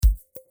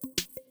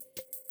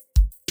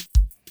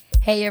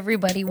Hey,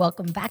 everybody,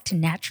 welcome back to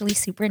Naturally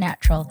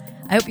Supernatural.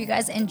 I hope you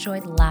guys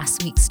enjoyed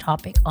last week's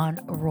topic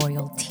on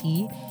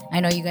royalty.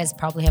 I know you guys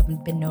probably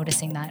haven't been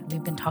noticing that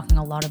we've been talking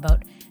a lot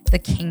about the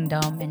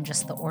kingdom and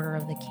just the order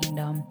of the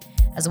kingdom,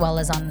 as well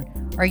as on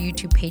our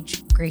YouTube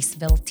page,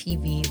 Graceville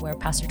TV, where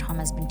Pastor Tom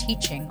has been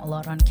teaching a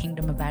lot on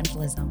kingdom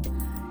evangelism.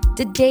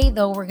 Today,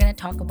 though, we're going to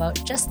talk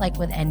about, just like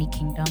with any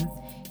kingdom,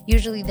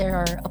 usually there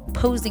are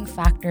opposing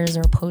factors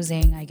or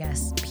opposing, I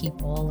guess,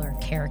 people or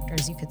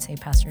characters, you could say,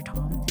 Pastor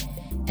Tom.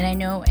 And I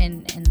know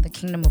in the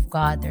kingdom of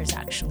God, there's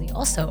actually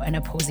also an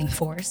opposing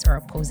force or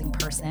opposing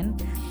person.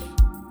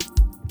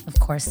 Of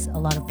course, a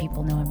lot of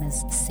people know him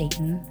as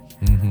Satan.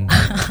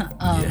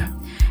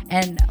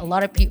 And a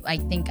lot of people, I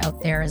think,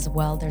 out there as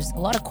well, there's a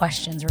lot of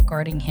questions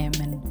regarding him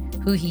and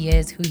who he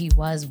is, who he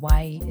was,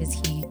 why is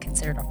he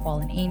considered a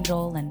fallen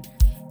angel, and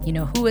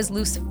who is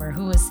Lucifer,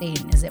 who is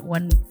Satan? Is it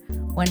one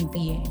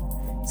being?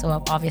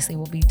 So obviously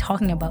we'll be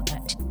talking about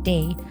that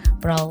today,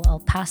 but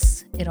I'll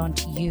pass it on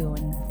to you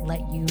and let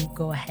you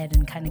go ahead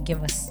and kind of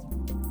give us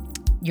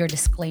your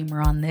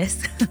disclaimer on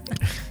this.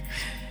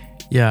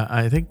 Yeah,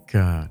 I think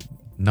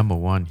number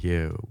one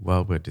here,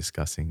 while we're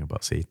discussing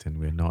about Satan,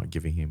 we're not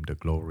giving him the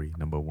glory.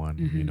 Number one,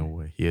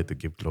 we're here to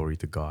give glory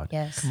to God.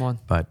 Yes. Come on.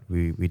 But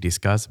we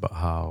discuss about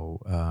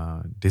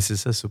how this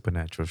is a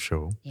supernatural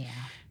show. Yeah.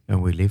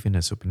 And we live in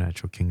a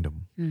supernatural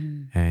kingdom.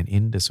 And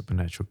in the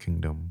supernatural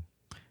kingdom,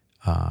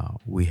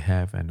 we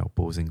have an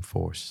opposing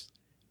force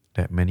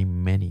that many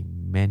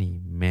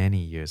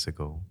years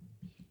ago,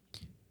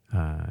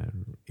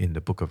 in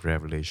the book of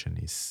Revelation,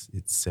 it's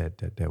said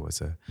that there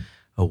was a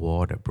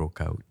war that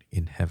broke out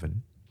in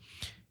heaven.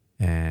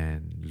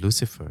 And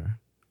Lucifer,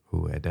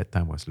 who at that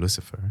time was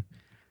Lucifer,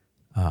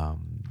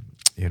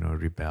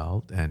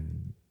 rebelled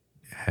and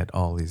had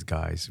all these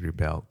guys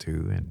rebel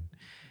too.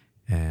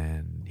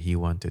 And he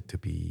wanted to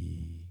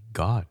be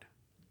God,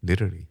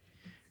 literally.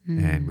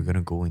 And we're going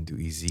to go into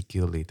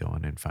Ezekiel later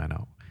on and find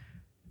out,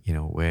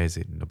 where is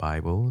it in the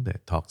Bible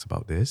that talks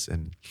about this.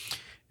 And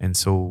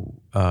so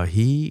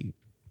he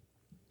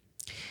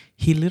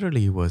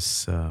literally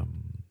was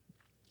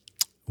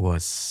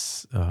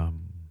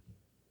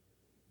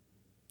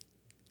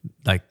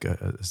like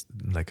a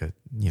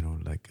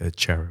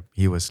cherub.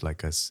 He was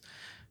like a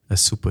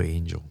super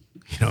angel,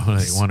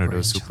 like one of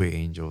those super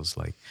angels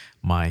like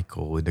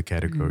Michael in the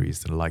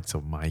categories, the likes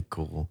of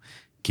Michael,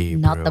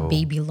 Gabriel. Not the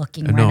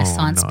baby-looking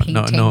Renaissance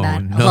painting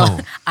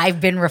I've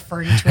been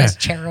referring to as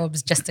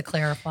cherubs, just to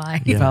clarify.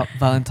 Yeah.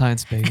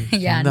 Valentine's baby.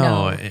 Yeah,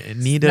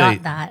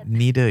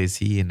 neither is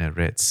he in a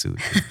red suit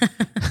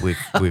with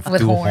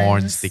two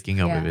horns sticking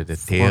up with a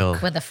tail,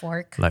 with a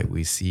fork, like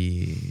we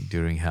see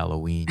during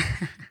Halloween.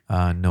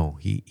 No,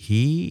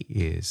 he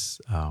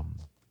is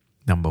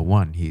number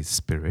one. He's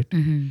spirit.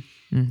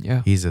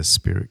 He's a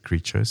spirit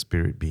creature,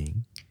 spirit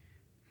being.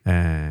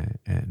 And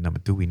number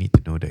two, we need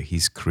to know that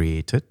he's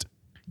created.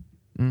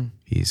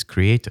 He's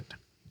created,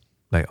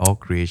 like all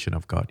creation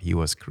of God. He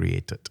was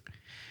created.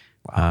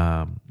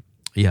 Wow.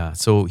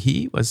 So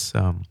he was.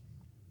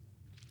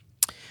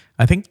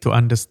 I think to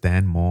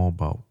understand more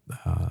about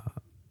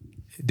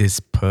this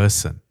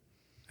person,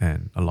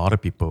 and a lot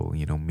of people,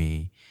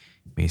 may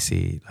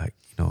say like,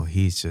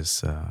 he's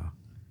just,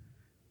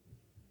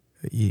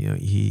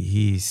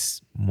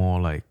 he's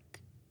more like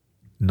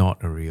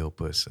not a real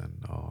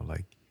person, or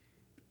like.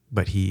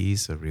 But he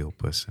is a real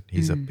person.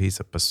 He's a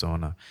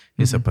persona.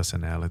 He's a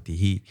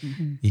personality.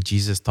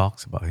 Jesus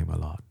talks about him a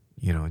lot.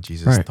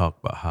 Jesus talked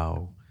about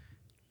how,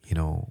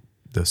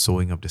 the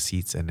sowing of the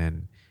seeds, and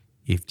then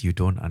if you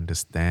don't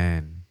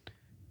understand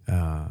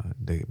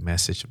the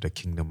message of the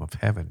kingdom of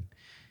heaven,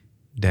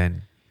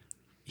 then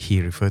he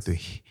referred to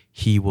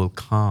he will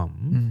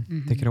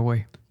come, Take it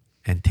away,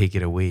 and take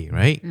it away,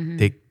 right?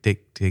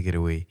 Take it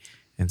away.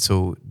 And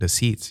so the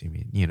seeds,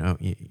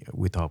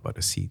 we talk about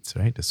the seeds,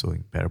 right? The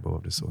sowing, parable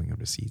of the sowing of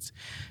the seeds.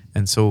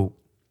 And so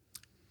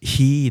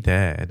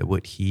the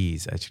word he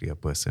is actually a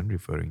person,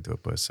 referring to a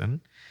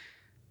person.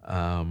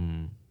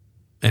 And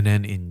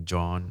then in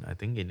John, I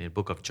think in the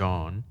book of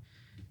John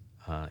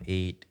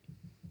 8,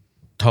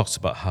 talks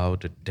about how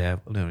the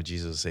devil,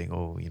 Jesus is saying,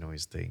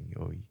 he's saying,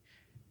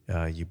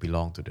 you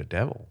belong to the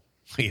devil.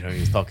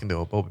 He's talking to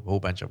a whole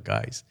bunch of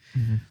guys.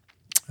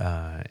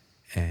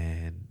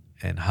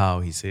 And how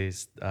he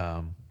says,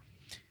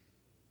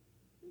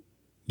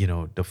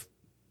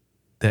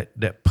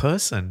 that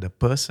person, the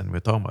person we're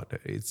talking about,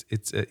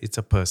 it's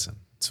a person.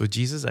 So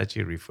Jesus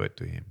actually referred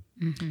to him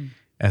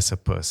as a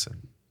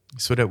person,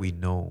 so that we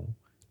know,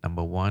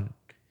 number one,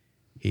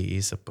 he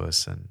is a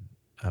person,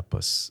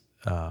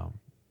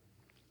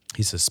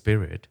 he's a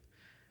spirit,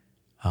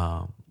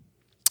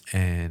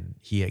 and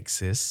he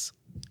exists.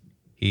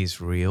 He is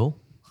real.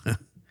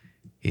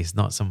 He's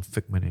not some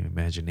figment of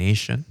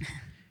imagination.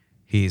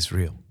 He is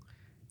real.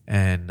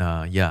 And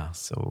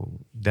so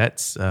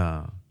that's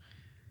to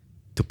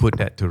put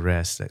that to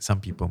rest, that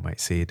some people might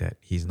say that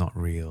he's not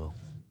real,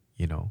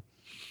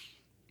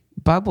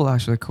 Bible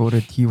actually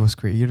quoted he was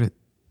created.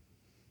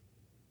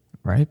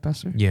 Right,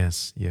 Pastor?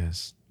 Yes.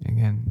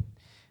 Again,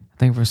 I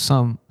think for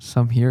some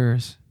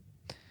hearers,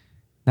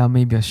 That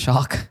may be a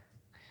shock,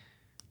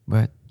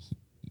 but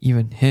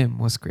even him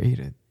was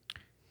created.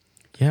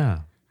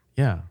 Yeah.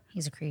 Yeah.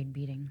 He's a created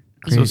being.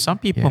 So Create- some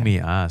people yeah. may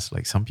ask,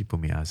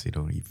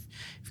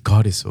 if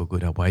God is so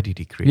good, why did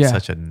He create Yeah.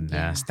 such a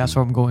nasty, That's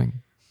where I'm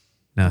going.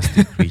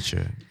 nasty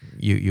creature?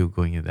 You're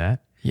going in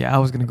that? Yeah, I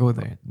was gonna go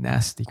there.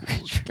 Nasty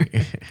creature.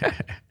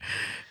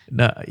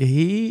 No,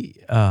 we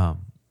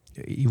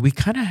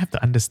kind of have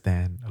to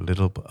understand a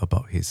little bit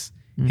about his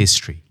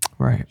history.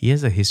 Right. He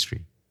has a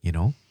history, you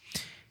know.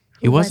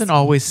 It Who was wasn't he?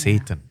 always Yeah.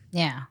 Satan.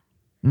 Yeah.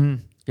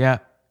 Yeah.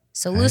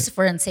 So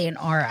Lucifer and Satan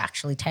are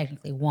actually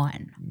technically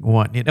one.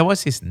 That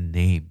was his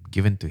name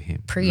given to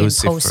him. Pre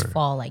Lucifer. and post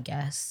fall, I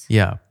guess.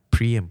 Yeah,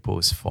 pre and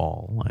post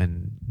fall,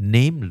 and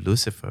name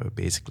Lucifer,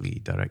 basically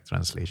direct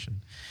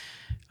translation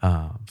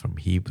from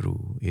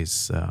Hebrew,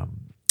 is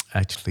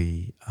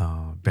actually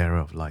bearer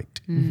of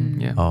light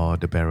Yeah. or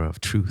the bearer of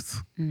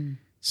truth.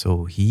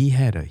 So he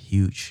had a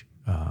huge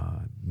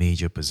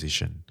major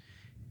position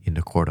in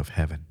the court of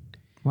heaven.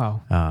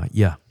 Wow.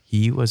 Yeah,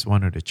 he was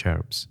one of the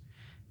cherubs,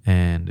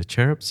 and the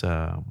cherubs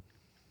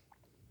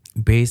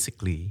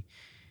basically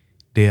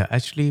they are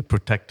actually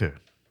protector,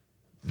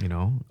 you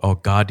know, or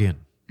guardian.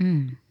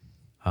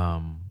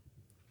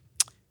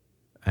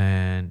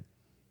 And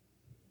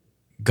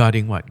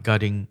guarding what?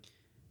 Guarding,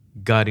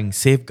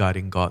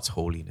 safeguarding God's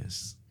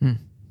holiness.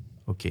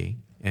 Okay.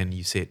 And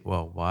you said,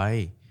 well,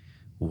 why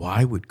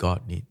would God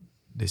need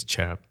this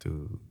cherub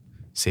to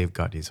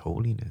safeguard His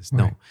holiness?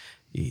 No,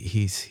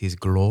 His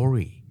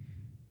glory.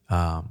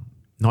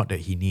 Not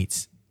that He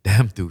needs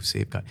them to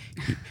safeguard.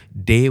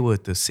 They were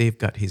to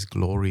safeguard His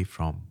glory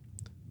from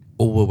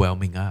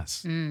overwhelming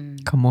us.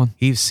 Come on.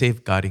 He's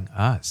safeguarding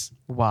us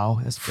Wow.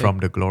 That's big. from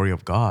the glory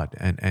of God.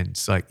 And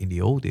it's like in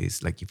the old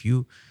days, like if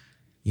you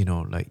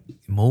know, like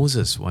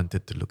Moses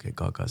wanted to look at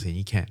God, God said,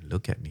 you can't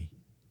look at me.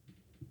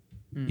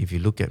 If you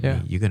look at Yeah.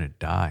 me, you're going to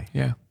die.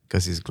 Yeah.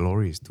 Because His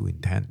glory is too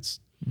intense.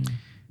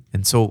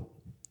 And so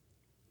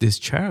these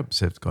cherubs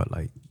have got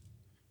like,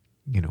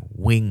 you know,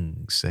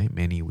 wings,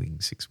 many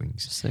wings, 6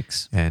 wings.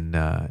 6. And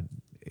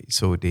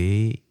so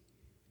they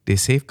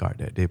safeguard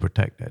that, they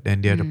protect that,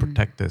 and they're the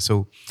protector.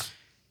 So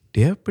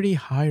they're pretty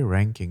high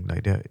ranking.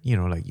 Like they're, you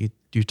know, like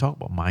you talk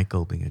about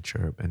Michael being a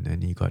cherub, and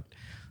then you got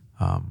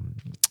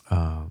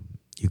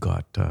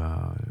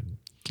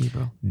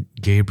Gabriel.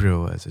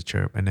 Gabriel as a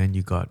cherub, and then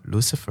you got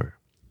Lucifer.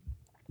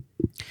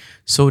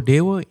 So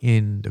they were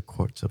in the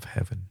courts of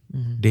heaven.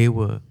 They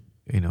were,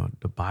 you know,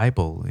 the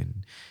Bible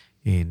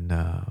in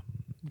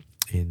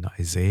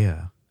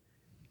Isaiah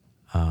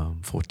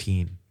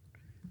 14,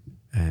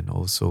 and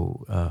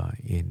also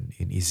in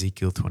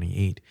Ezekiel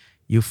 28,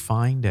 you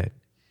find that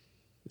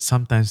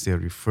sometimes they're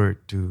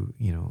referred to,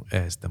 you know,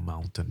 as the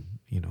mountain.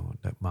 You know,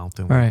 that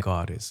mountain where Right.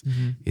 God is.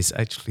 Is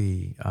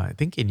actually, I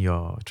think in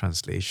your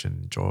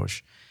translation,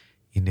 George,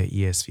 in the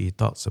ESV, it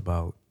talks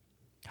about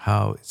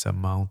how it's a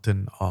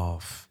mountain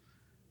of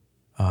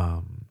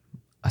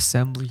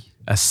assembly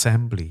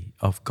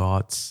of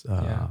God's,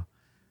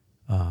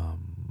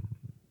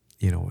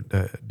 you know,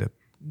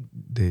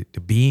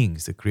 the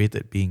beings, the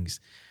created beings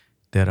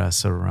that are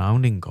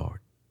surrounding God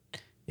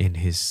in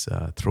His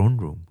throne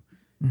room.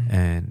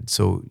 And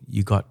so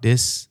you got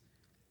this.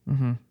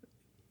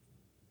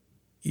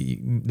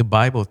 The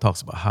Bible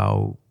talks about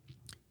how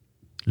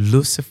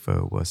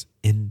Lucifer was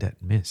in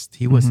that midst.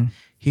 He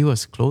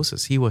was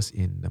closest. He was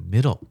in the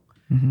middle.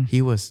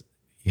 He was,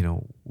 you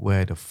know,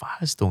 where the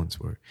firestones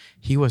were.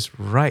 He was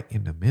right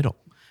in the middle.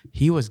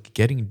 He was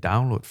getting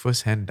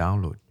first-hand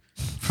download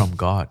from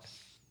God.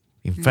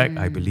 In fact,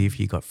 I believe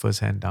he got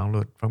first-hand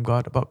download from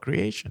God about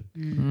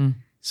creation.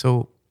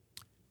 So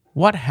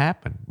what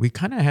happened? We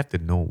kind of have to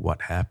know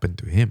what happened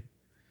to him.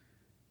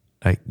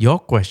 Like your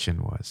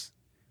question was,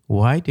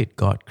 why did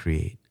God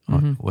create?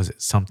 Or was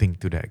it something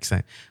to that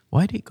extent?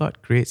 Why did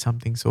God create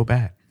something so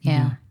bad?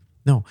 Yeah.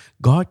 No,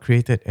 God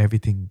created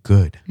everything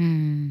good.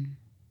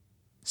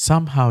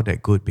 Somehow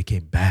that good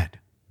became bad.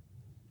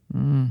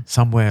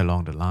 Somewhere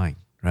along the line,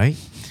 right?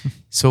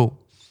 So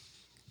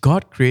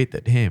God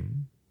created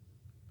him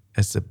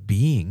as a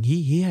being.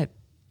 He had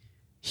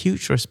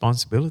huge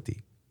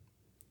responsibility.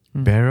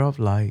 Bearer of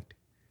light.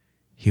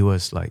 He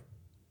was like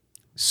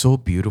so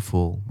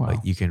beautiful. Wow. Like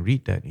you can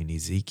read that in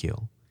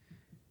Ezekiel.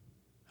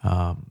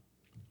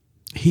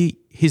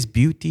 His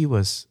beauty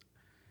was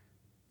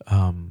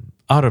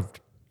out of,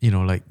 you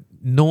know, like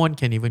no one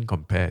can even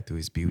compare to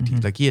his beauty.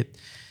 Like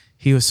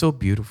he was so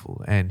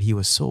beautiful, and he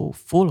was so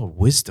full of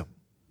wisdom.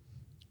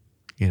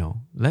 You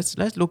know, let's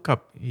look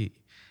up in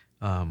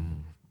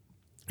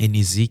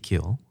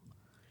Ezekiel.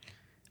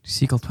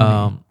 Ezekiel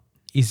 20.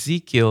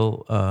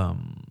 Ezekiel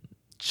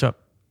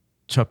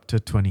chapter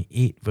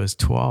 28, verse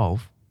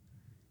 12.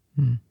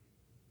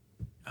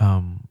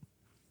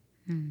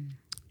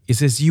 It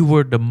says, you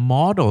were the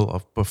model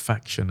of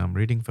perfection. I'm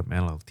reading from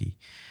NLT.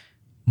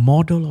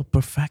 Model of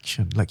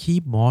perfection. Like he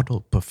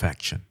modeled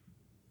perfection.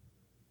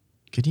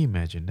 Can you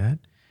imagine that?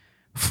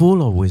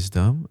 Full of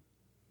wisdom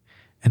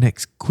and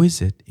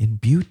exquisite in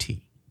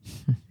beauty.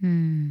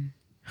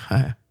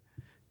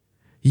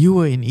 You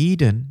were in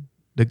Eden,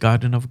 the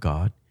garden of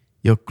God.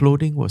 Your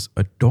clothing was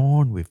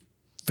adorned with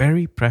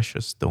very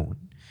precious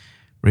stone,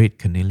 red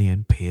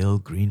carnelian, pale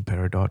green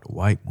peridot,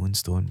 white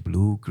moonstone,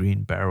 blue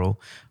green beryl,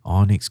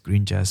 onyx,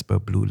 green jasper,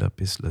 blue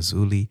lapis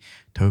lazuli,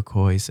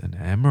 turquoise, and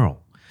emerald,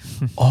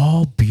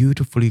 all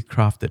beautifully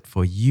crafted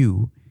for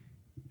you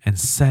and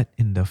set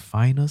in the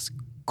finest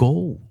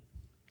gold.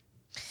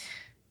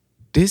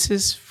 This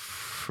is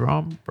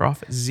from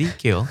Prophet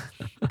Ezekiel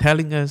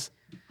telling us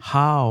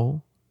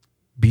how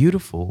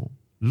beautiful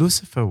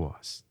Lucifer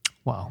was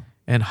Wow.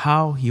 and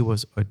how he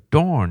was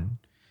adorned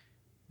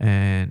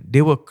and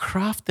they were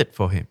crafted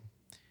for him.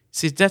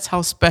 See, that's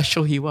how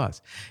special he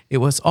was. It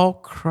was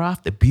all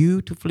crafted,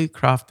 beautifully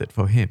crafted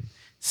for him,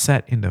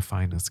 set in the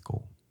finest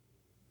gold.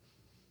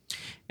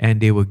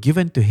 And they were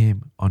given to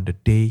him on the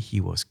day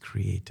he was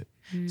created.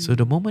 So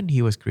the moment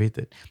he was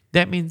created,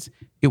 that means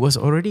it was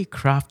already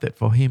crafted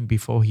for him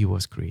before he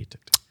was created.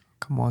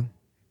 Come on.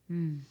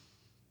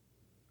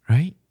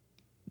 Right?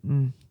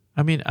 Mm.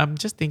 I mean, I'm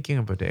just thinking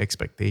about the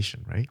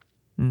expectation, right?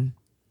 Mm.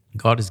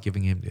 God is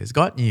giving him this.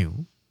 God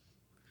knew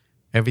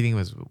everything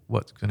was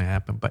what's going to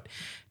happen, but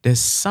there's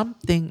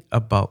something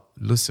about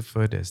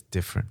Lucifer that's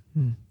different.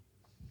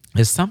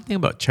 There's something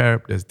about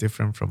cherub that's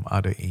different from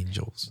other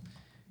angels.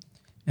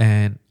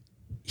 And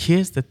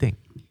here's the thing.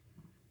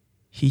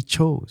 He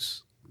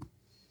chose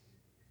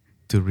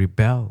to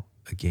rebel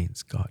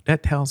against God.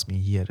 That tells me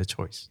he had a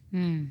choice.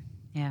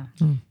 Yeah.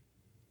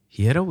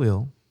 He had a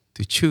will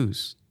to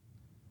choose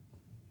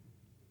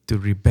to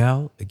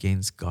rebel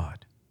against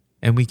God.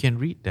 And we can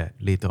read that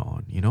later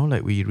on. You know,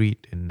 like we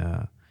read in,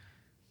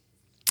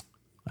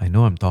 I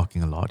know I'm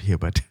talking a lot here,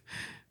 but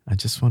I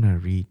just want to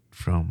read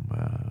from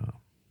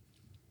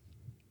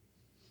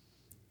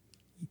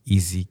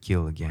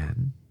Ezekiel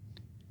again.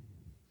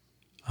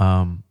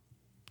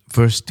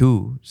 Verse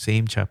 2,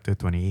 same chapter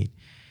 28.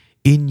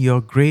 In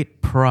your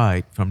great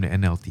pride, from the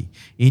NLT,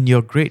 in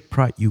your great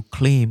pride you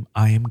claim,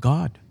 I am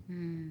God.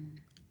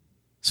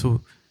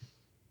 So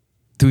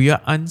to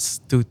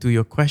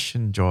your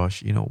question,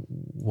 Josh, you know,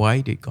 why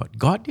did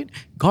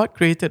God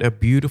created a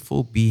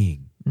beautiful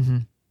being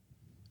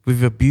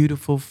with a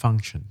beautiful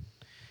function,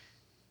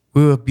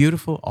 with a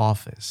beautiful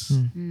office,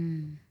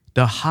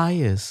 the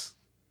highest,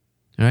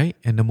 right,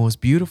 and the most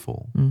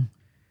beautiful,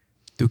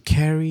 to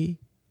carry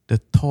the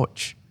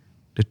torch,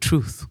 the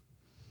truth.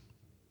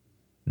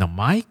 Now,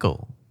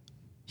 Michael,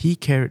 he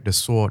carried the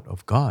sword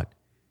of God.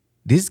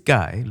 This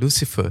guy,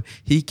 Lucifer,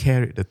 he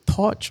carried the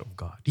torch of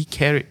God. He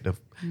carried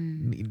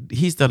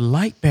he's the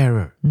light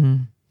bearer.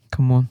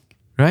 Come on.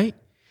 Right?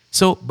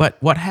 So,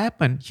 but what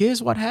happened?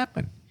 Here's what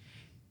happened.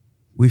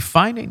 We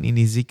find it in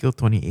Ezekiel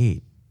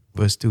 28,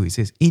 verse 2. It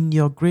says, in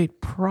your great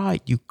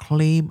pride, you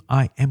claim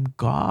I am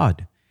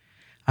God.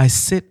 I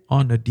sit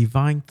on a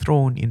divine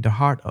throne in the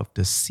heart of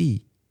the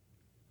sea.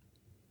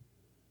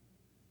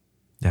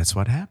 That's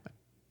what happened.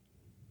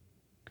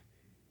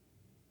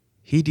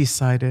 He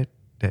decided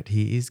that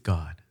he is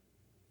God.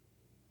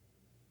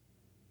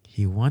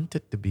 He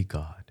wanted to be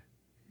God.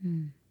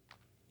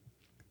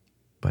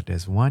 But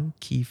there's one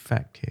key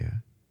fact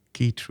here,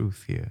 key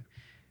truth here,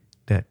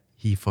 that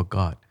he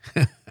forgot.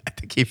 I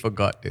think he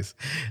forgot this.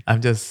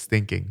 I'm just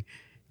thinking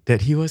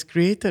that he was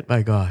created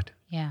by God.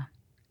 Yeah.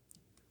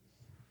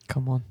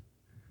 Come on.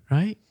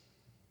 Right?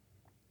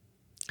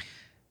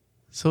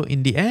 So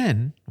in the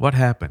end, what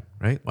happened,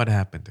 right? What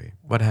happened to him?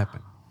 What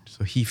happened?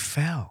 So he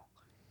fell,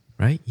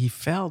 right? He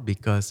fell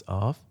because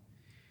of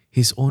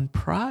his own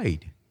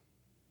pride.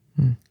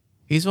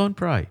 His own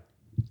pride.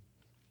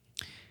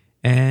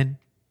 And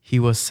he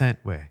was sent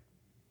where?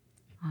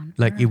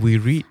 Like if we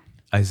read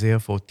Isaiah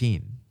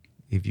 14,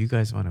 if you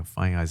guys want to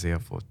find Isaiah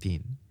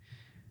 14,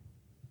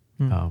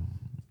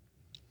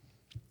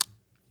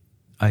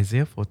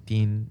 Isaiah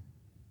 14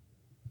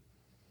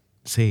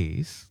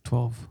 says,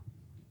 12.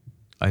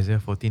 Isaiah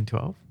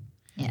 14:12.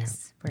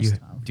 Yes. Verse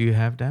 12. Do you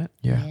have that?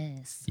 Yeah.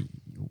 Yes.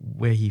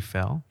 Where he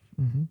fell?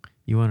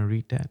 You want to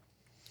read that?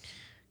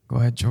 Go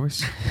ahead,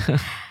 Joyce.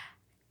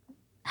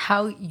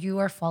 How you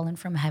are fallen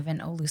from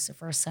heaven, O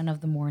Lucifer, son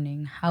of the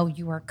morning. How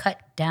you are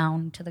cut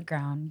down to the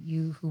ground,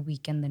 you who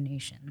weaken the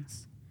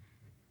nations.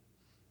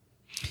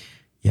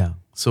 Yeah.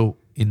 So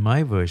in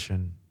my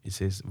version, it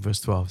says, verse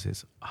 12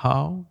 says,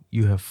 how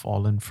you have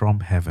fallen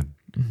from heaven.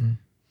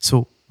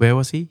 So where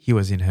was he? He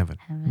was in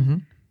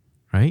heaven.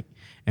 Right?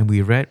 And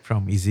we read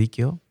from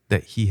Ezekiel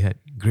that he had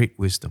great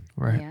wisdom.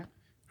 Right. Yeah.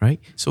 Right?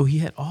 So he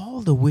had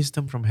all the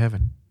wisdom from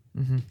heaven.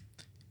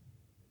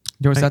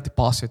 There was Right. that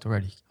deposit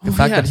already. The Oh,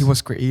 fact that he yes.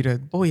 was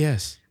created. Oh,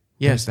 yes.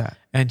 There's Yes. that.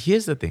 And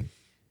here's the thing.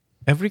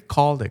 Every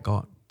call that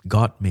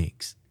God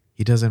makes,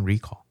 he doesn't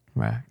recall.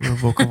 Right.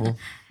 Irrevocable.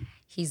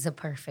 He's a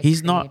perfect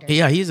He's not, creator.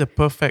 yeah, he's a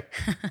perfect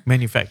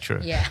manufacturer.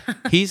 Yeah.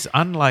 He's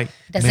unlike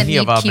Doesn't many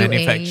of need our QA,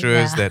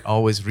 manufacturers yeah. that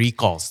always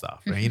recall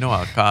stuff, right? You know,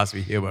 our cars,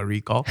 we hear about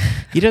recall.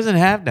 He doesn't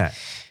have that.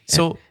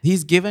 So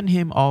he's given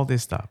him all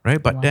this stuff,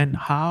 right? But then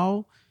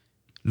how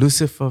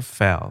Lucifer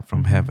fell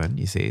from heaven,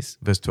 he says,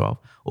 verse 12,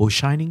 O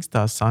shining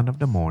star, son of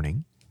the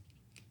morning,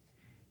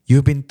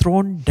 you've been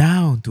thrown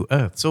down to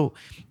earth. So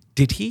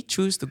Did he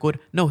choose to go?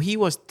 No, he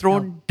was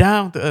thrown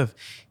down to earth.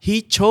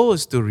 He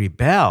chose to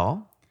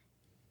rebel.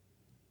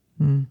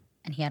 And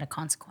he had a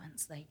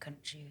consequence that he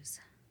couldn't choose.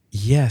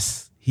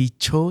 Yes, he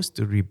chose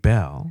to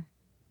rebel.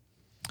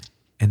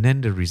 And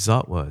then the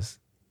result was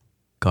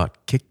God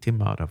kicked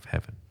him out of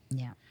heaven.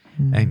 Yeah.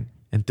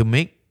 And to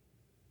make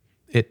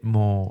it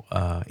more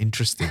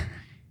interesting,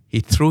 he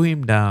threw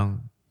him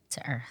down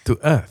To earth. to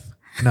earth.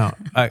 Now,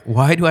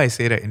 why do I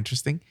say that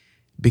interesting?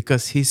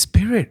 Because his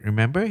spirit,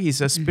 remember? He's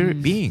a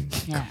spirit being,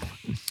 Yeah.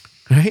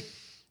 right?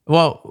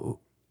 Well,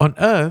 on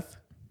earth,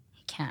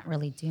 He can't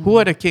really do who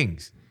are the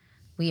kings?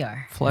 We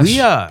are. Flesh. We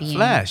are Being-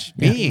 flesh,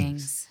 yeah.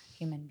 beings.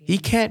 Human beings. He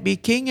can't be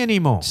king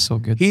anymore. So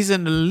good. He's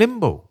in a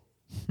limbo.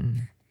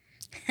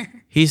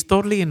 He's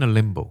totally in a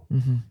limbo.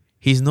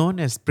 He's known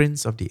as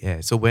Prince of the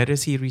Air. So where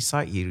does he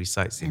reside? He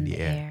resides in the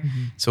air.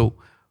 So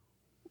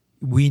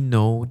we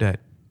know that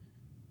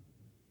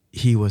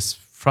he was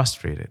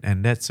frustrated.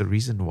 And that's the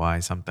reason why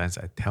sometimes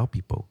I tell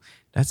people,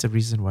 that's the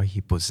reason why he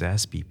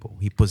possesses people.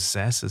 He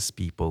possesses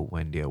people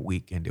when they're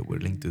weak and they're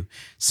willing to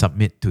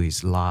submit to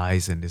his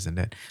lies and this and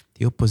that.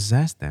 He'll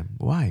possess them.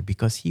 Why?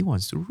 Because he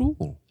wants to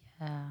rule.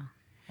 Yeah.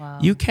 Wow.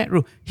 You can't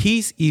rule.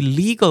 He's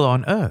illegal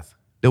on earth.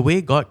 The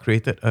way God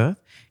created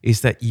earth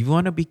is that if you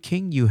want to be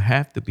king, you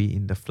have to be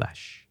in the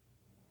flesh.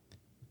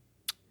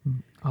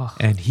 Oh.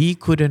 And he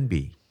couldn't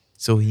be.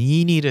 So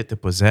he needed to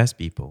possess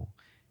people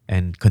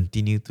and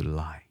continue to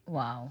lie.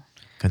 Wow.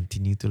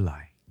 Continue to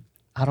lie.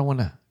 I don't want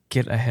to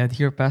get ahead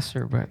here,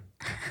 Pastor, but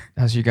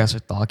as you guys are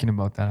talking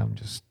about that, I'm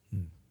just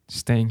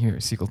staying here,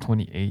 Ezekiel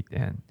 28,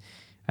 and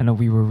I know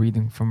we were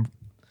reading from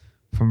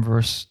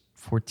verse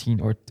 14,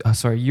 or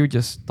you're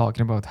just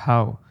talking about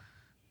how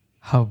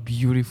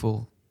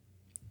beautiful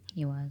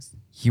He was.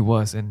 he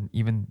was, and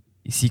even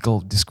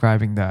Ezekiel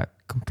describing that,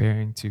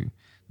 comparing to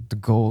the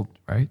gold,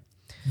 right?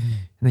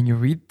 And then you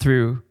read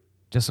through,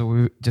 just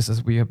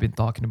as we have been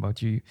talking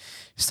about, you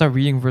start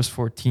reading verse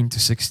 14 to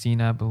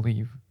 16, I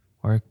believe,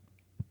 or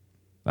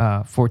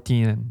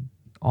 14 and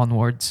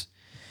onwards.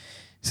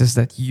 It says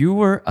that you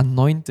were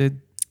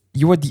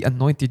the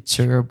anointed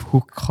cherub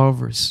who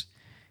covers.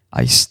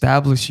 I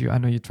establish you. I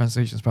know your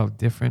translation is probably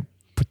different.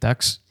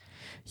 Protects.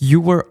 You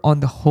were on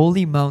the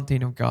holy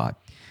mountain of God.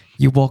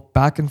 You walked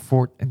back and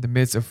forth in the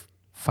midst of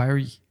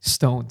fiery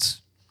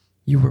stones.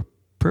 You were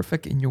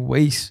perfect in your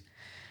ways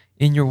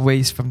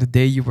from the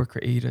day you were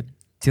created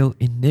till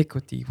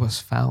iniquity was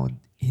found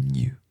in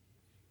you.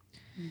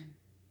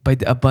 By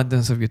the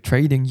abundance of your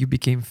trading, you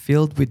became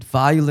filled with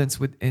violence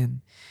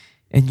within,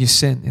 and you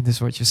sinned. And this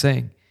is what you're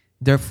saying.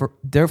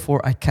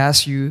 Therefore, I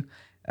cast you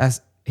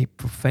as a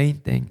profane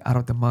thing out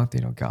of the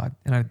mountain of God,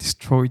 and I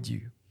destroyed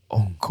you,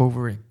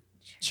 covering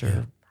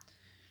cherub.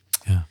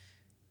 Yeah.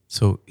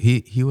 So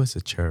he was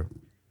a cherub.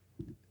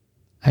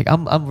 Like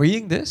I'm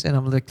reading this and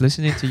I'm like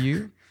listening to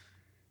you.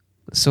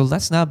 So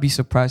let's not be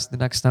surprised the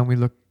next time we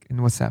look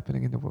in what's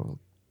happening in the world.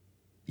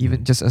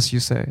 Even just as you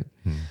said,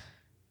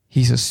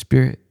 he's a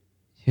spirit.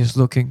 He's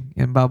looking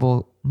in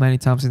Bible many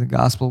times in the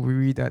gospel. We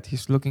read that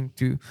he's looking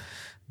to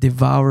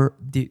devour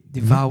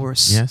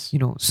Yes.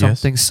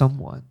 something,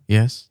 someone.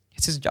 Yes.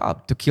 It's his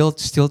job to kill,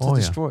 to steal, to Oh, yeah.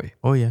 destroy.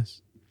 Oh,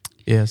 yes.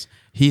 Yes.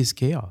 He is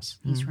chaos.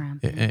 He's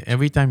rampant.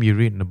 Every time you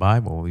read in the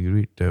Bible, you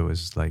read there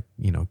was like,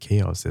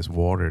 chaos. There's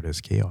water,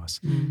 there's chaos.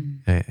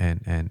 And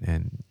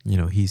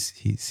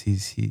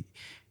he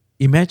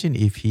imagine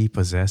if he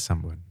possessed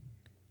someone.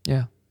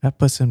 Yeah. That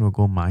person will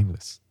go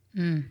mindless.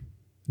 Mm.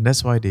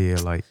 That's why they are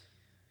like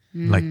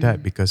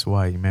that, because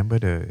why? Remember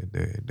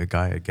the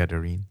guy at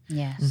Gadarene,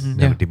 Yes. Mhm.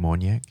 the Yeah.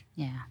 demoniac?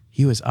 Yeah.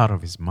 He was out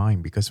of his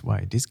mind because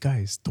why? This guy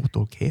is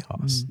total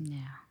chaos.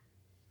 Yeah.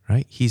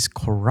 Right? He's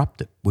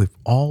corrupted with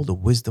all the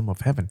wisdom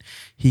of heaven.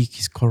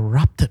 He's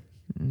corrupted.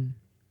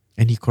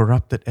 And he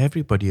corrupted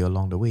everybody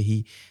along the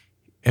way.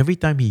 Every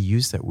time he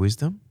used that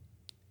wisdom,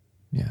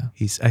 Yeah.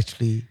 he's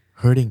actually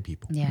hurting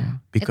people Yeah.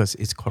 because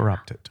it's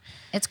corrupted.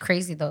 It's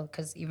crazy though,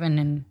 because even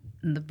in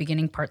the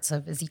beginning parts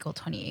of Ezekiel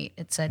 28,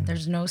 it said,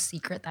 "There's no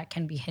secret that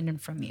can be hidden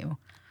from you.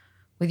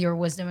 With your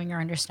wisdom and your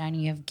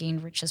understanding, you have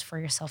gained riches for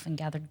yourself and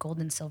gathered gold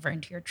and silver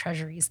into your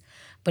treasuries."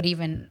 But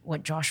even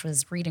what Josh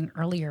was reading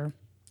earlier,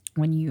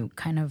 when you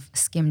kind of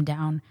skim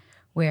down,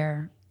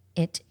 where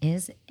it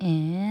is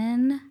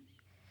in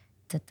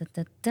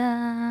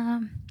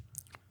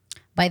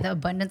by the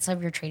abundance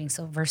of your trading.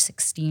 So verse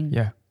 16.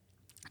 Yeah.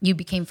 You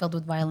became filled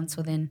with violence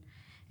within,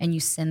 and you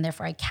sinned.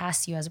 Therefore, I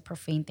cast you as a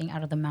profane thing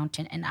out of the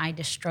mountain, and I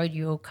destroyed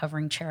you, O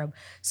covering cherub.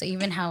 So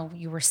even how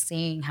you were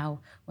saying how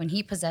when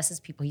he possesses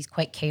people, he's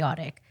quite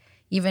chaotic.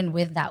 Even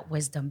with that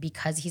wisdom,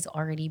 because he's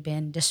already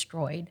been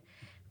destroyed,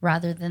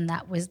 rather than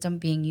that wisdom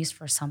being used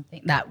for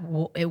something that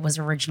it was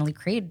originally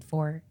created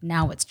for,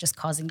 now it's just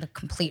causing the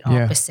complete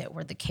Yeah. opposite,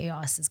 where the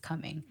chaos is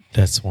coming.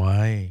 That's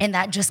why. And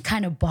that just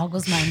kind of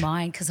boggles my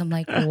mind, because I'm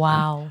like,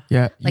 wow.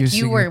 Yeah. Like using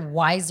you were it-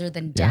 wiser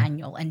than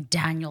Daniel, and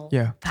Daniel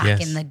Yeah. back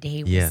Yes. in the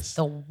day was Yes.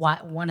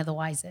 one of the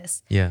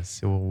wisest.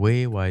 Yes, they were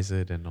way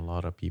wiser than a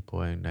lot of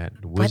people, and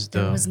that But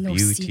wisdom, there was no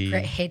beauty.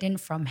 secret hidden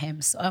from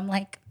him. So I'm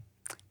like,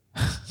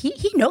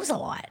 he knows a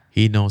lot.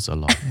 He knows a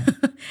lot.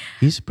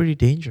 He's pretty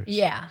dangerous.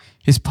 Yeah.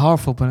 He's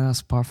powerful, but not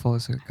as powerful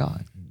as a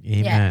God.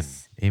 Amen.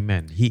 Yes.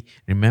 Amen.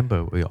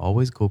 Remember, we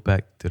always go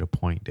back to the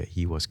point that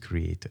he was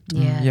created.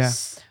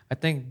 Yes. I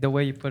think the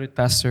way you put it,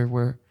 Pastor,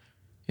 where,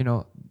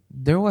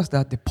 there was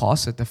that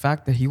deposit, the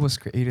fact that he was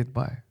created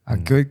by a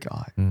good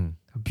God,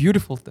 a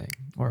beautiful thing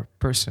or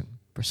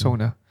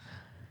persona.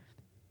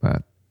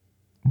 But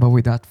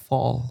with that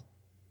fall,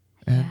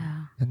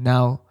 and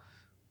now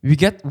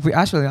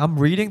I'm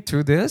reading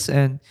through this,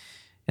 and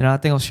I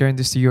think I was sharing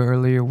this to you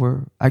earlier,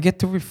 where I get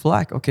to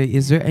reflect, okay,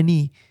 is there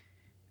any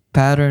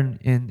pattern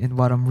in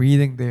what I'm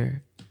reading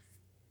there,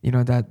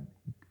 that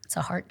It's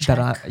a heart check.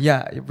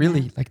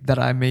 that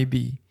I may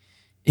be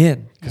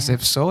in, because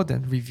if so,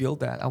 then reveal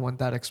that. I want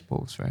that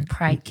exposed, right?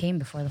 Pride came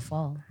before the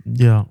fall.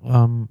 Yeah.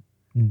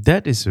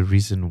 That is the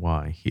reason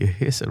why.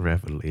 Here's a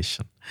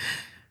revelation.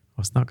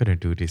 I was not going to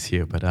do this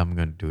here, but I'm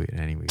going to do it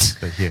anyways.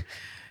 But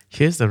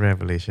here's the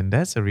revelation.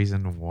 That's the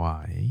reason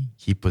why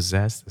he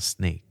possessed a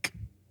snake.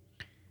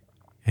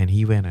 And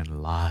he went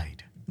and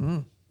lied.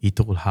 He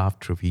told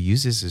half-truth. He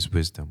uses his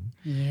wisdom.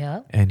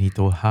 Yeah. And he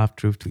told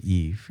half-truth to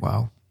Eve.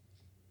 Wow.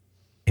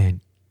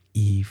 And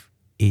Eve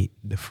ate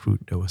the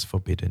fruit that was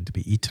forbidden to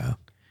be eaten.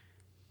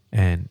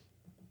 And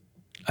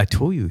I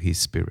told you he's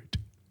spirit.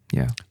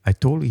 Yeah. I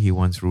told you he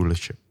wants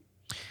rulership.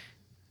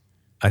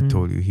 I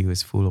told you he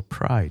was full of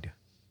pride.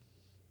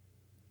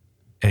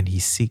 And he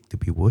seeks to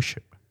be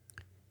worshipped.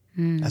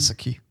 That's the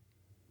key.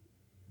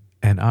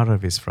 And out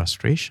of his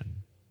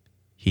frustration,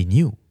 he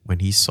knew when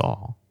he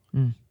saw,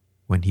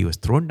 when he was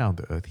thrown down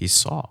to earth, he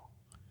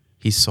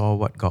saw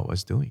what God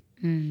was doing.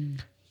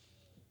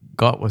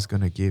 God was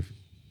going to give,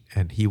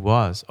 and he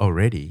was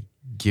already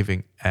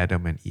giving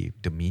Adam and Eve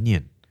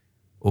dominion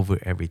over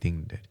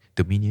everything. That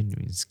dominion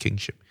means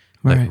kingship,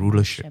 like Right.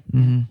 rulership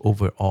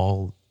over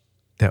all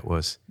that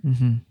was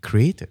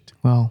created.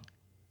 Wow.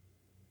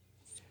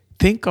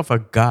 Think of a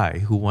guy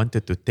who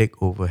wanted to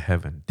take over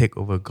heaven, take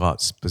over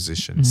God's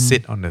position,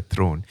 sit on the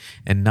throne,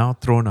 and now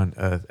thrown on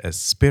earth as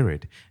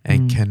spirit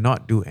and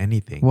cannot do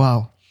anything.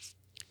 Wow.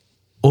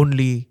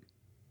 Only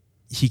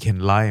he can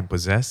lie and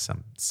possess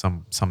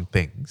some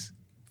things,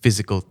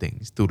 physical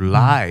things, to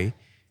lie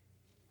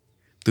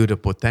to the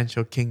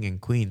potential king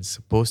and queen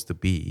supposed to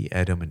be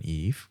Adam and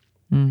Eve.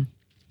 And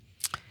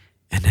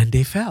then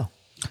they fell.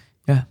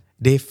 Yeah.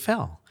 They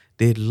fell.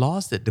 They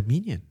lost that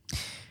dominion.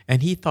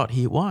 And he thought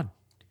he won.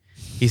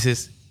 He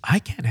says, I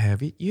can't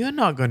have it. You're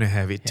not going to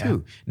have it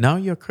too. Now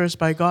you're cursed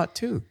by God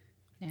too.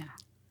 Yeah.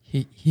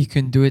 He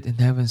couldn't do it in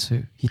heaven,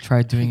 so he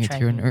tried doing it tried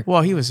here on it. earth.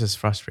 Well, he was just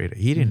frustrated.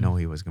 He didn't know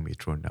he was going to be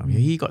thrown down here.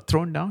 He got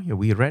thrown down here.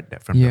 We read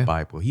that from the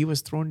Bible. He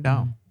was thrown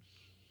down.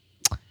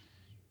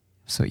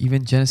 So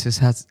even Genesis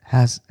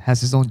has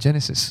his own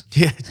Genesis.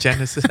 Yeah,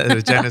 Genesis had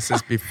a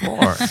Genesis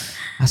before.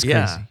 That's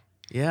Yeah, crazy.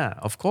 yeah,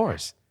 of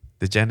course.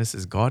 The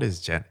Genesis, God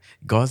is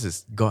God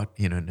is God.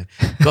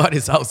 God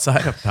is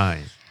outside of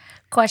time.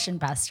 Question,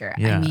 Pastor.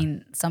 Yeah. I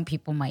mean, some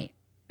people might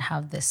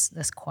have this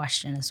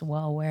question as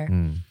well, where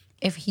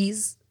if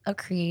he's a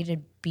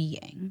created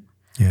being,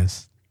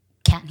 Yes.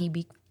 can't he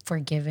be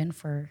forgiven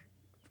for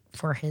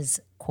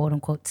his quote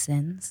unquote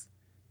sins?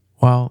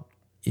 Well,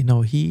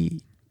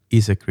 he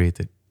is a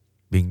created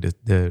being.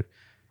 The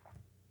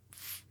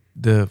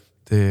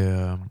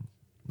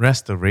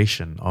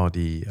restoration or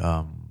the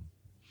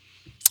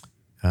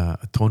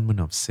atonement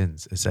of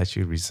sins is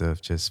actually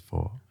reserved just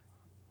for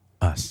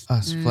us,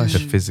 Flesh. the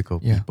physical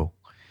Yeah. people,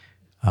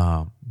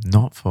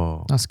 not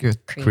for That's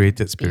good.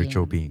 created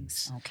spiritual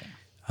beings. Okay.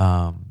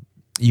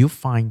 You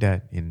find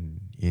that in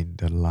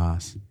the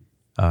last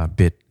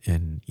bit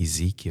in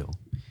Ezekiel,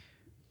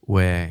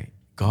 where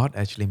God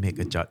actually made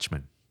a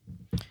judgment,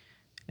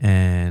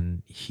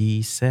 and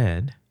He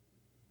said,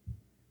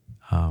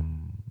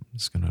 I'm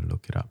just gonna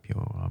look it up here.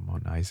 I'm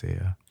on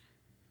Isaiah,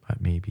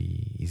 but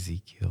maybe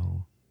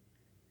Ezekiel.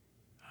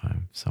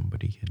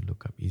 Somebody can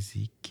look up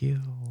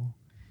Ezekiel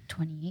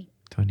 28,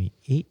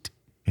 28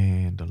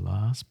 and the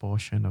last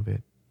portion of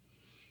it.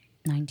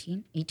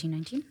 19, 18,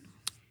 19?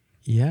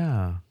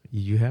 Yeah,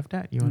 you have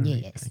that? You want to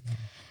read Yes. that?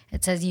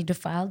 It says, you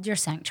defiled your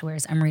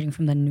sanctuaries. I'm reading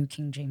from the New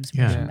King James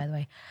Yeah. Version, by the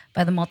way.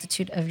 By the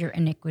multitude of your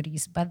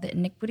iniquities, by the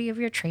iniquity of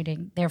your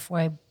trading. Therefore,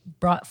 I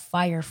brought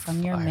fire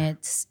from your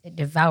midst. It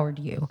devoured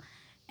you.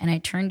 And I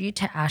turned you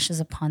to ashes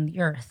upon the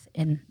earth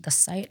in the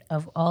sight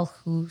of all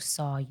who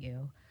saw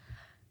you.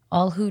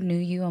 All who knew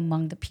you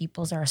among the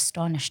peoples are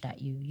astonished at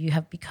you. You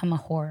have become a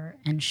horror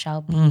and shall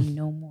be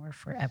no more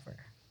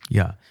forever.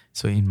 Yeah.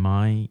 So in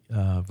my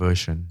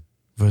version,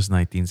 verse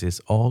 19 says,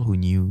 all who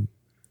knew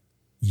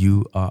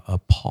you are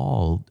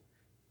appalled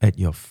at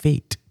your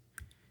fate.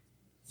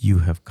 You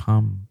have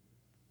come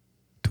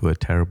to a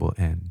terrible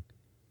end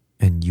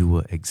and you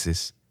will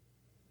exist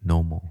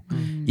no more.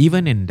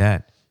 Even in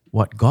that,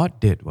 what God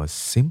did was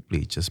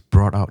simply just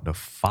brought out the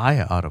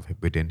fire out of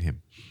within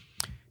him.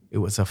 It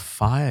was a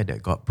fire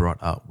that got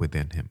brought out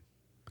within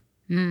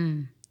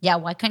him. Yeah,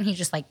 why couldn't he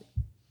just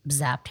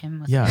zapped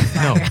him with Yeah,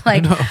 fire. no,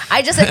 Like no.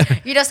 I just,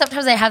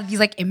 sometimes I have these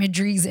like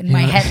imageries in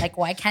my head. Like,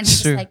 why can't he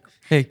just Sure. like,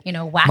 Hey,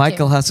 whack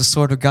Michael him? has the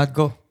sword of God.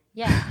 Go.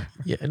 Yeah.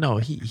 Yeah, no,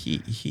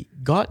 he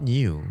God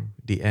knew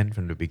the end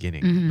from the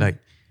beginning. Mm-hmm. Like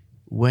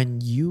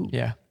when you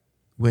Yeah.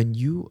 when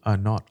you are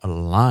not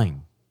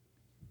aligned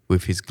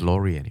with his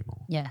glory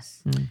anymore,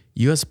 Yes.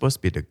 you are supposed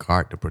to be the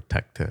guard, the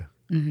protector,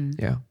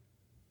 Yeah.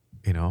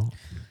 you know,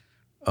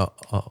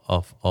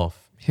 of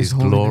His his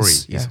glory,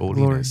 holiness. his Yeah, glory,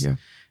 holiness. yeah.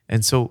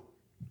 And so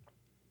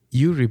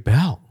you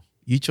rebel.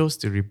 You chose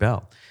to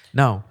rebel.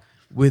 Now,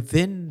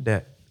 within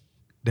that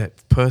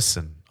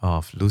person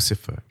of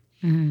Lucifer,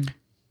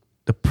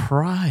 the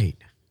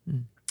pride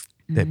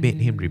that made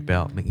him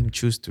rebel, made him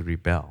choose to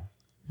rebel,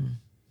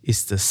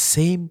 is the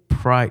same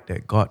pride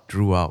that God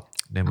drew out.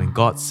 Then when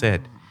God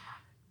said,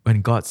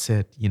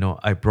 you know,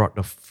 I brought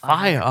the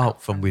fire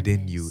out from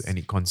within you and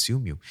it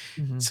consumed you.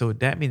 So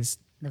that means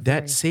The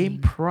that very same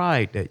thing.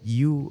 pride that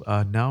you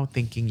are now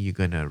thinking you're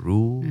gonna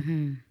rule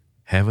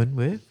heaven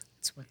with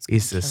That's what's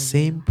is the gonna kill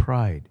same you.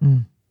 pride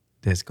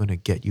that's gonna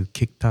get you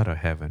kicked out of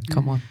heaven.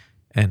 Come on.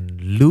 And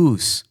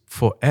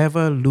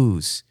forever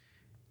lose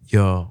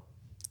your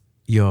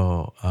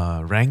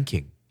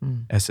ranking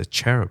as a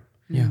cherub.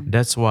 Yeah.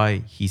 That's why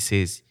he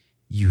says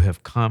you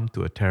have come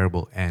to a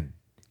terrible end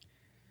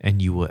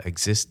and you will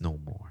exist no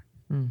more.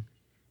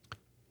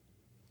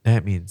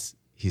 That means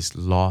he's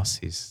lost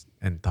his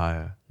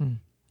entire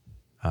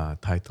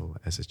title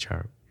as a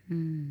cherub.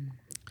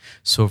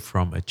 So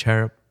from a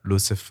cherub,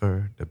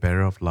 Lucifer, the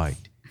bearer of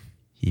light,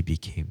 he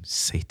became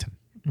Satan,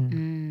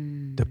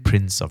 the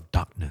prince of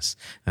darkness.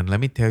 And let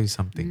me tell you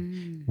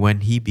something.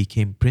 When he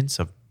became prince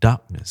of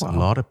darkness, a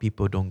lot of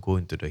people don't go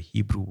into the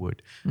Hebrew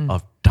word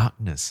of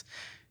darkness.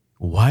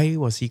 Why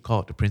was he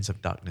called the prince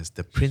of darkness?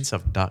 The prince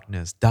of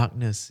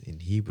darkness in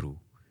Hebrew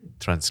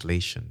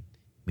translation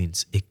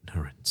means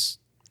ignorance.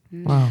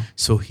 Wow.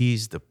 So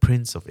he's the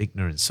prince of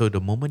ignorance. So the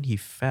moment he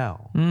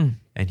fell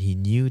and he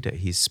knew that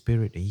his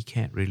spirit, he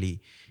can't really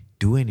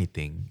do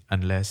anything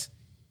unless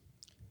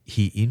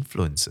he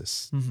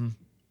influences.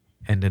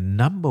 And the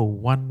number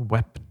one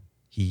weapon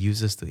he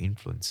uses to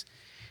influence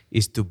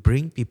is to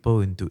bring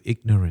people into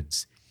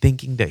ignorance,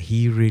 thinking that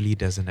he really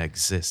doesn't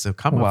exist. So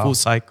come a Wow. full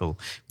cycle.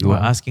 We were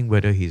Wow. asking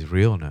whether he's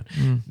real or not.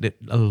 That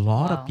a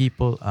lot of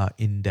people are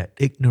in that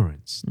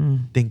ignorance,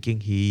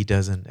 thinking he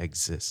doesn't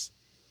exist.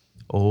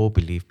 Oh,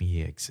 believe me,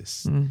 he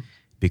exists.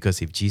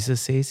 Because if Jesus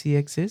says he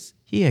exists,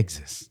 he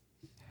exists.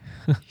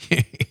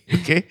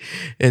 Okay?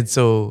 And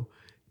so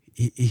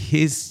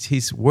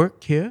his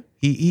work here,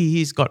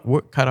 he's got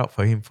work cut out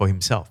for him for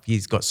himself.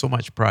 He's got so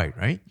much pride,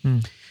 right?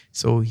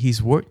 So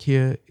his work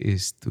here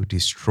is to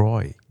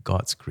destroy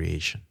God's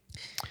creation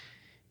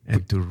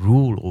and to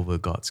rule over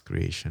God's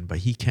creation. But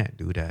he can't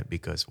do that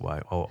because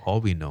why?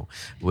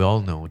 We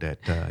all know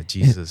that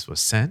Jesus was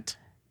sent.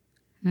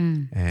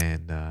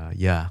 And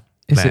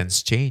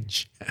plans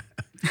change.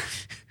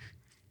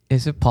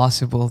 Is it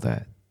possible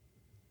that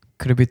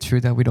could it be true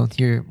that we don't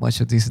hear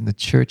much of this in the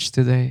church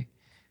today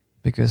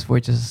because we're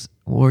just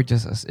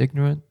as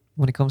ignorant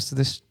when it comes to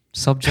this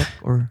subject?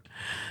 Or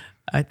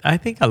I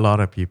think a lot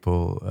of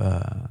people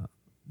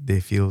they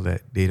feel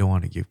that they don't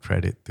want to give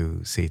credit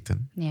to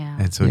Satan, Yeah.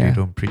 and so they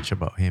don't preach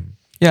about him.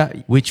 yeah,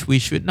 Which we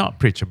should not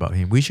preach about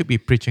him. We should be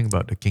preaching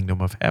about the kingdom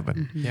of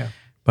heaven. yeah,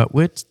 But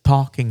we're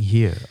talking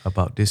here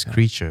about this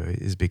creature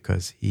is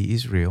because he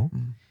is real,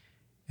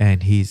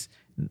 and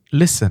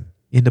listen,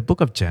 in the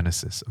book of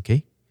Genesis,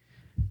 okay,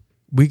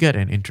 we get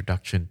an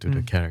introduction to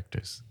the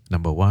characters.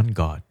 Number one,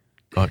 God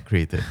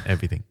created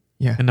everything.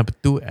 yeah, And number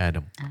two,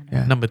 Adam.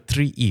 Yeah. Number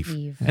three, Eve.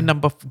 Eve. And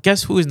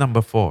guess who is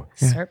number four?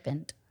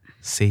 Serpent.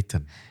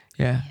 Satan.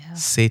 yeah.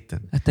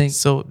 Satan. I think-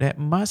 so.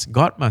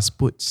 God must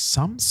put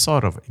some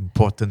sort of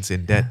importance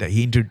in that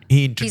he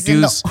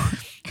introduced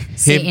him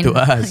Satan. to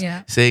us,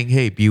 Yeah. saying,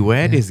 "Hey,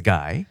 beware this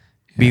guy,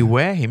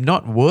 beware him,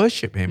 not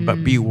worship him,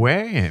 but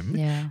beware him,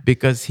 Yeah.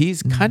 because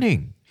he's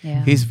cunning,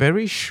 Yeah. he's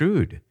very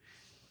shrewd,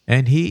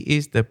 and he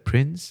is the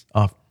prince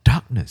of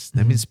darkness.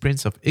 That means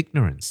prince of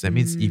ignorance. That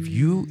means if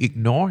you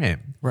ignore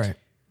him, Right.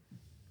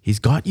 he's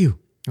got you."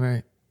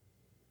 Right.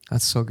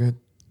 That's so good.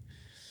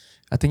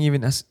 I think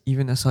even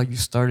as how you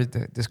started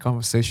this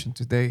conversation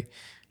today,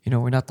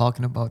 we're not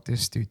talking about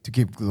this to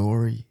give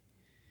glory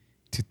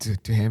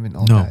to him and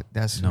all No, that.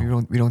 That's no.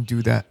 we don't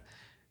do that.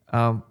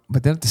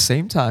 But then at the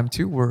same time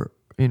too, we're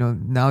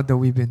now that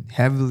we've been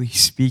heavily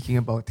speaking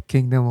about the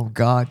kingdom of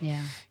God,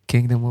 Yeah.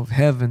 kingdom of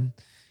heaven,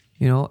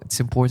 it's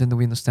important that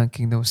we understand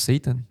kingdom of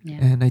Satan. Yeah.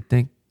 And I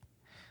think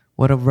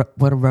what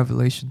a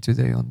revelation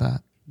today on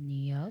that.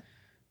 Yup.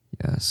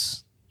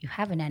 Yes. You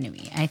have an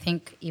enemy. I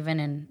think even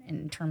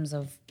in terms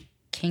of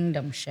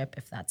kingdomship,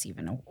 if that's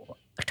even a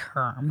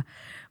term,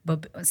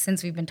 but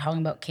since we've been talking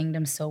about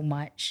kingdom so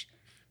much,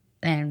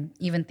 and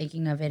even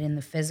thinking of it in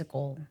the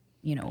physical,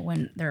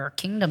 when there are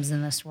kingdoms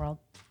in this world,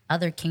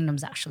 other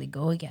kingdoms actually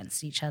go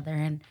against each other,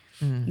 and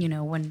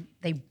when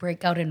they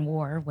break out in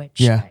war, which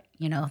Yeah.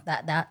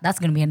 that's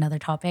going to be another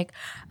topic.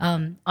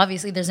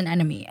 Obviously, there's an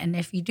enemy, and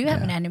if you do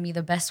have an enemy,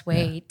 the best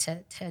way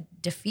to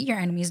defeat your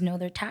enemies, know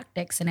their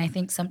tactics. And I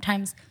think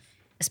sometimes,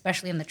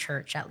 especially in the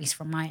church, at least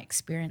from my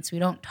experience, we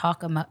don't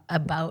talk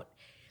about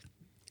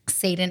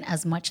Satan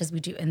as much as we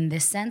do in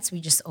this sense. We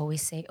just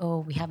always say, "Oh,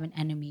 we have an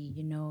enemy,"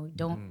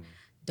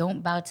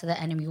 don't bow to the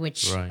enemy.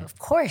 Which, of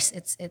course,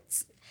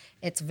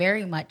 it's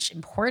very much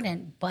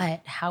important.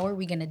 But how are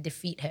we going to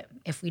defeat him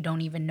if we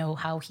don't even know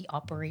how he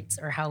operates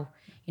or how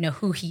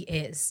who he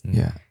is?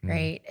 Yeah.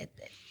 Right.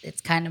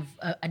 It's kind of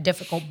a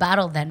difficult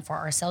battle then for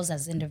ourselves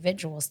as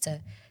individuals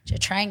to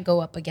try and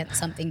go up against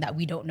something that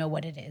we don't know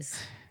what it is.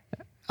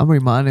 I'm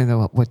reminded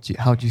of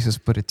how Jesus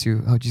put it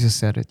too. How Jesus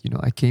said it.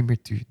 I came here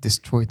to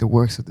destroy the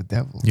works of the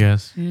devil.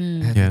 Yes.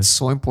 And it's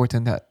so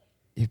important that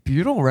if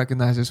you don't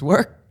recognize his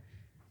work,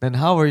 then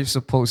how are you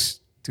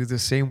supposed to do the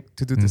same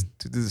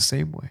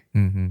way?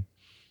 Mm-hmm.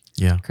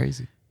 Yeah.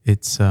 Crazy.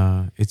 It's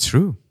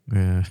true.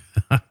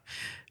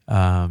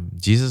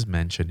 Jesus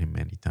mentioned him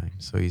many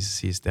times, so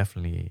he's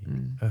definitely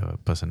a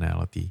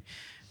personality.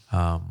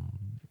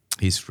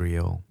 He's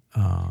real.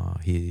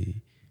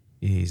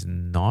 He's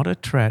not a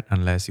threat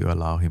unless you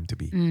allow him to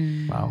be.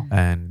 Wow.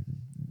 And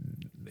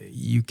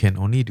you can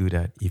only do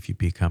that if you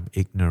become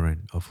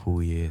ignorant of who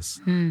he is.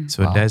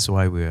 So that's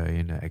why we're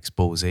in an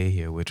expose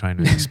here. We're trying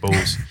to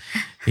expose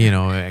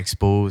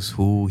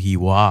who he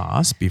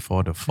was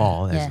before the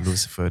fall as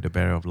Lucifer, the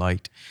bearer of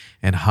light,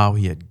 and how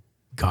he had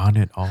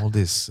garnered all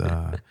this,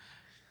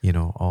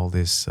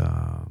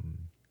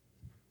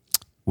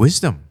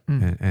 wisdom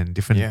and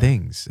different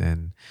things.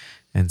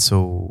 And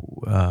so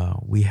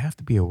we have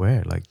to be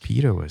aware, like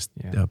Peter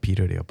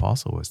the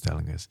apostle was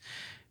telling us,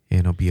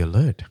 be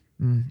alert.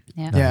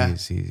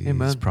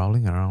 He's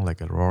prowling around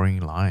like a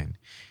roaring lion,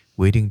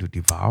 waiting to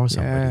devour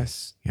somebody.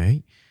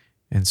 Right?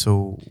 And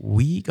so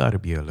we got to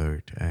be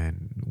alert.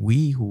 And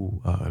we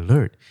who are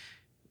alert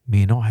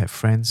may not have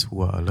friends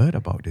who are alert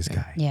about this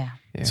guy. Yeah.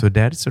 So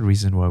that's the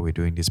reason why we're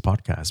doing this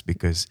podcast,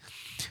 because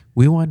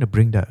we want to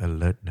bring that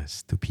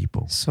alertness to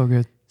people. So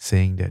good.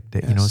 Saying that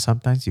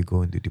sometimes you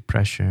go into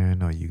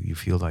depression, or you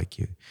feel like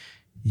you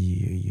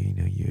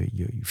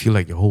feel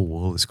like your whole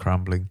world is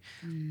crumbling.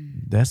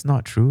 That's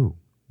not true.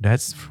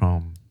 That's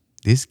from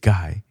this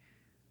guy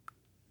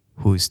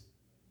who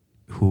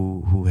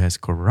has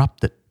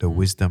corrupted the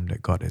wisdom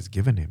that God has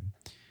given him,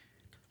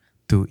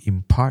 to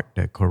impart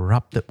that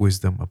corrupted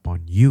wisdom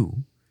upon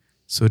you,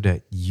 so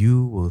that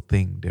you will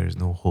think there is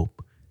no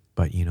hope.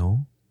 But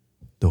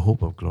the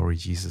hope of glory,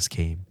 Jesus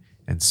came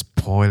and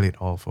spoiled it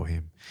all for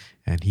him.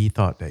 And he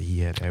thought that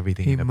he had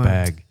everything in the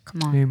bag.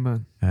 Come on.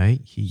 Amen.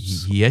 Right?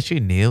 He actually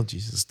nailed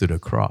Jesus to the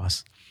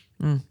cross.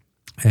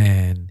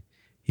 And,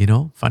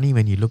 funny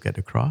when you look at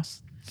the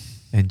cross,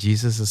 and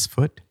Jesus'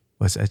 foot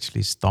was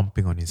actually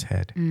stomping on his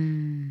head.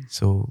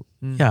 So,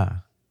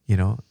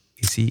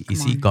 is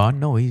he gone?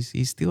 No,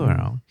 he's still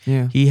around.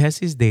 Yeah. He has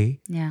his day.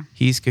 Yeah.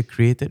 He's a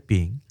created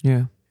being.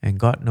 Yeah. And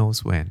God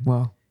knows when.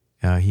 Wow.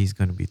 He's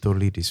going to be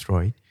totally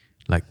destroyed,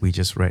 like we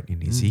just read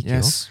in Ezekiel.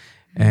 Yes.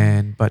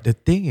 But the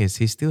thing is,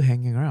 he's still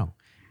hanging around,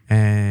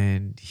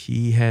 and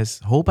he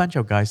has a whole bunch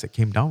of guys that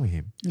came down with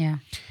him. Yeah.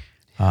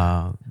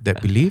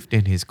 That believed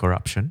in his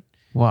corruption.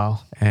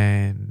 Wow.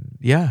 And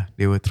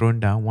they were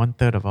thrown down,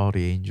 1/3 of all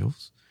the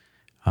angels.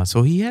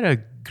 So he had a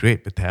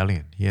great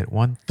battalion. He had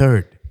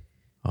 1/3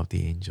 of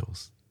the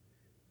angels.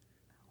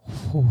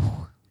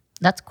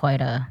 That's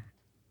quite a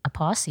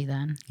posse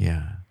then.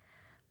 Yeah.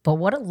 But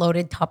what a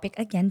loaded topic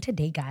again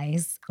today,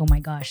 guys. Oh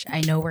my gosh.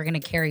 I know we're going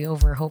to carry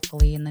over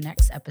hopefully in the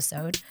next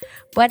episode.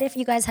 But if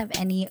you guys have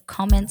any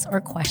comments or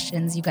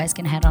questions, you guys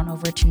can head on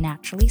over to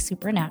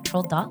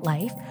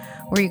naturallysupernatural.life,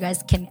 where you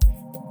guys can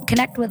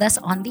connect with us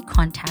on the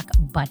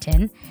contact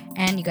button.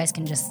 And you guys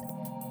can just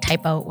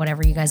type out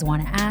whatever you guys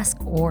want to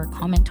ask or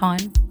comment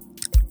on.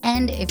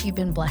 And if you've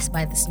been blessed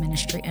by this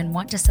ministry and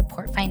want to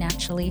support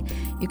financially,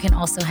 you can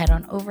also head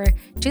on over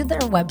to their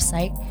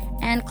website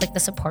and click the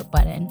support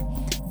button.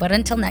 But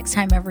until next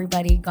time,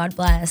 everybody, God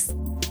bless.